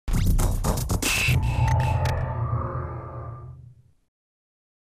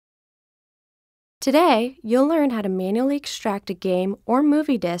Today, you'll learn how to manually extract a game or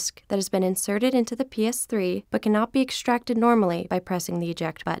movie disc that has been inserted into the PS3 but cannot be extracted normally by pressing the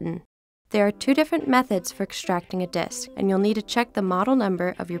eject button. There are two different methods for extracting a disc, and you'll need to check the model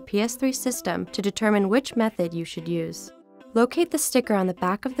number of your PS3 system to determine which method you should use. Locate the sticker on the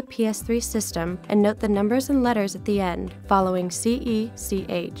back of the PS3 system and note the numbers and letters at the end, following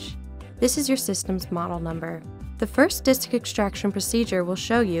CECH. This is your system's model number. The first disk extraction procedure we'll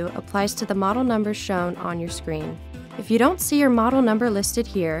show you applies to the model number shown on your screen. If you don't see your model number listed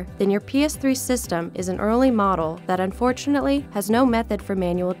here, then your PS3 system is an early model that unfortunately has no method for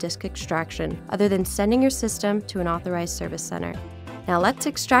manual disk extraction other than sending your system to an authorized service center. Now let's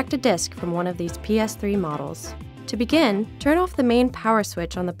extract a disk from one of these PS3 models. To begin, turn off the main power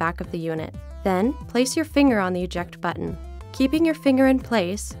switch on the back of the unit. Then, place your finger on the eject button. Keeping your finger in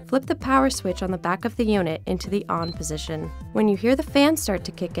place, flip the power switch on the back of the unit into the on position. When you hear the fan start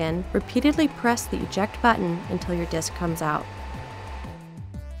to kick in, repeatedly press the eject button until your disk comes out.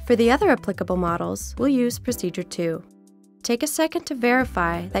 For the other applicable models, we'll use procedure 2. Take a second to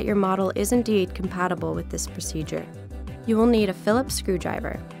verify that your model is indeed compatible with this procedure. You will need a Phillips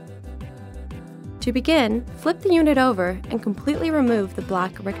screwdriver. To begin, flip the unit over and completely remove the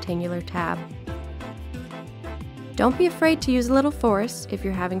black rectangular tab. Don't be afraid to use a little force if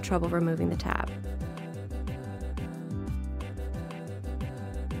you're having trouble removing the tab.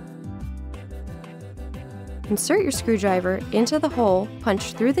 Insert your screwdriver into the hole,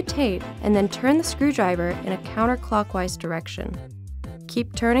 punch through the tape, and then turn the screwdriver in a counterclockwise direction.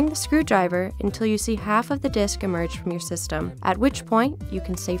 Keep turning the screwdriver until you see half of the disc emerge from your system, at which point you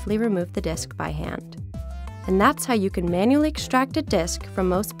can safely remove the disc by hand. And that's how you can manually extract a disc from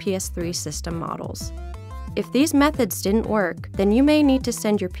most PS3 system models. If these methods didn't work, then you may need to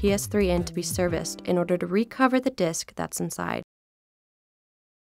send your PS3 in to be serviced in order to recover the disc that's inside.